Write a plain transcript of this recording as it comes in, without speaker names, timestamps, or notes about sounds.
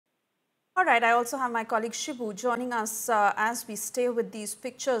All right, I also have my colleague Shibu joining us as we stay with these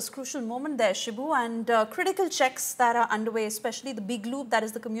pictures. Crucial moment there, Shibu, and critical checks that are underway, especially the big loop, that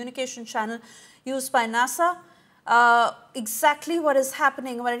is the communication channel used by NASA. Exactly what is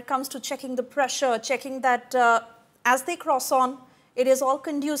happening when it comes to checking the pressure, checking that as they cross on, it is all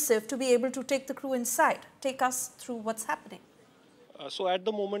conducive to be able to take the crew inside. Take us through what's happening. So at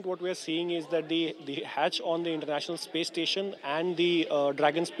the moment, what we are seeing is that the hatch on the International Space Station and the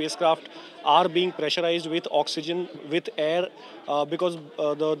Dragon spacecraft are being pressurized with oxygen, with air, because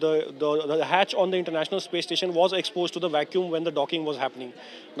the hatch on the International Space Station was exposed to the vacuum when the docking was happening.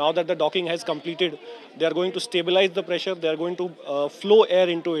 Now that the docking has completed, they are going to stabilize the pressure. They are going to flow air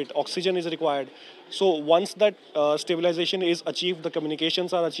into it. Oxygen is required. So once that stabilization is achieved, the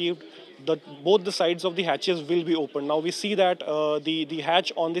communications are achieved, both the sides of the hatches will be opened. Now we see that the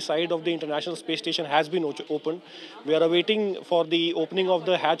hatch on the side of the International Space Station has been opened. We are awaiting for the opening of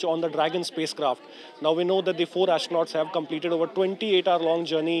the hatch on the Dragon spacecraft. Now we know that the four astronauts have completed over 28-hour-long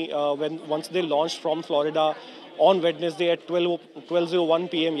journey when once they launched from Florida on Wednesday at 12:01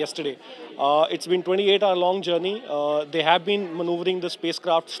 p.m. yesterday. It's been 28-hour long journey. They have been maneuvering the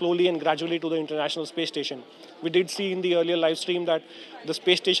spacecraft slowly and gradually to the International Space Station. We did see in the earlier live stream that the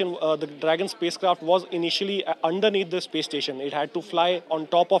space station, the Dragon spacecraft was initially underneath the space station. It had to fly on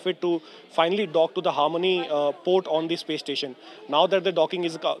top of it to finally dock to the Harmony port on the space station. Now that the docking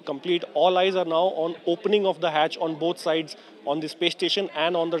is complete, all eyes are now on opening of the hatch on both sides on the space station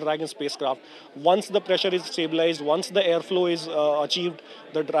and on the Dragon spacecraft. Once the pressure is stabilized, once the airflow is achieved,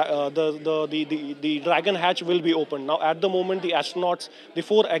 the Dragon hatch will be opened. Now, at the moment, the astronauts, the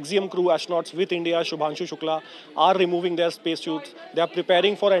four Axiom crew astronauts with India, Shubhanshu, Shukla, are removing their spacesuits. They are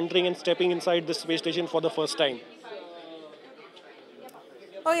preparing for entering and stepping inside the space station for the first time.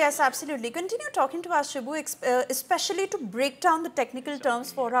 Oh, yes, absolutely. Continue talking to us, Shibu, especially to break down the technical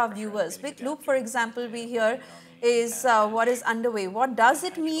terms for our viewers. Big loop, for example, we hear is what is underway. What does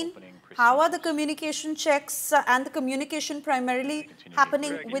it mean? How are the communication checks and the communication primarily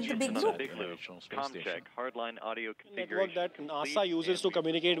happening with the big loop? Network that NASA uses to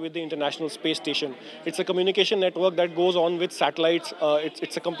communicate with the International Space Station. It's a communication network that goes on with satellites.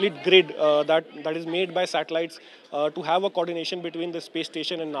 It's a complete grid that is made by satellites to have a coordination between the space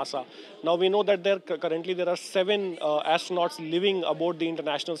station and NASA. Now we know that currently there are seven astronauts living aboard the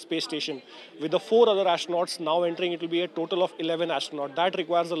International Space Station. With the four other astronauts now entering, it will be a total of 11 astronauts. That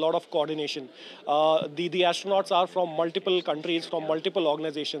requires a lot of coordination. The astronauts are from multiple countries, from multiple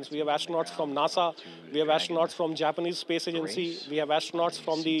organizations. We have astronauts from NASA. We have astronauts from Japanese Space Agency. We have astronauts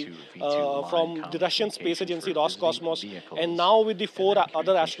from the Russian Space Agency Roscosmos. And now with the four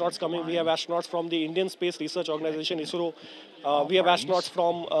other astronauts coming, we have astronauts from the Indian Space Research Organization ISRO. We have astronauts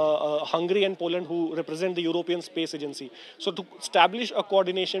from Hungary and Poland who represent the European Space Agency. So to establish a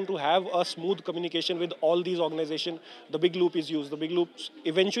coordination, to have a smooth communication with all these organizations, the big loop is used. The big loop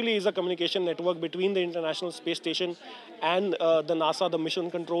eventually is a communication network between the International Space Station and the NASA, the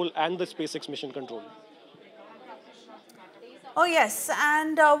mission control, and the SpaceX mission control. Oh, yes.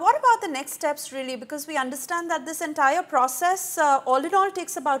 And what about the next steps, really? Because we understand that this entire process, all in all,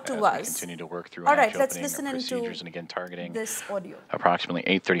 takes about 2 hours. Continue to work through All right, let's opening listen into procedures and again targeting this audio. approximately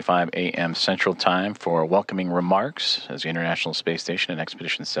 8:35 a.m. Central Time for welcoming remarks as the International Space Station and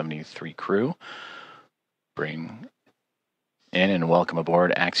Expedition 73 crew bring in and welcome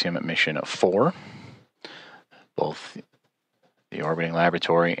aboard Axiom Mission 4. Both the orbiting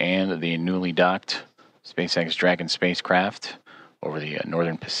laboratory and the newly docked SpaceX Dragon spacecraft over the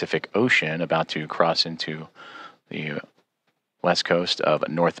northern Pacific Ocean, about to cross into the west coast of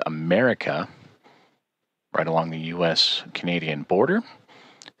North America, right along the U.S.-Canadian border.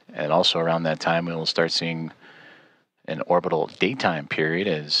 And also around that time, we will start seeing an orbital daytime period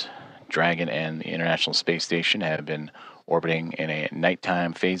as Dragon and the International Space Station have been orbiting in a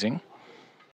nighttime phasing.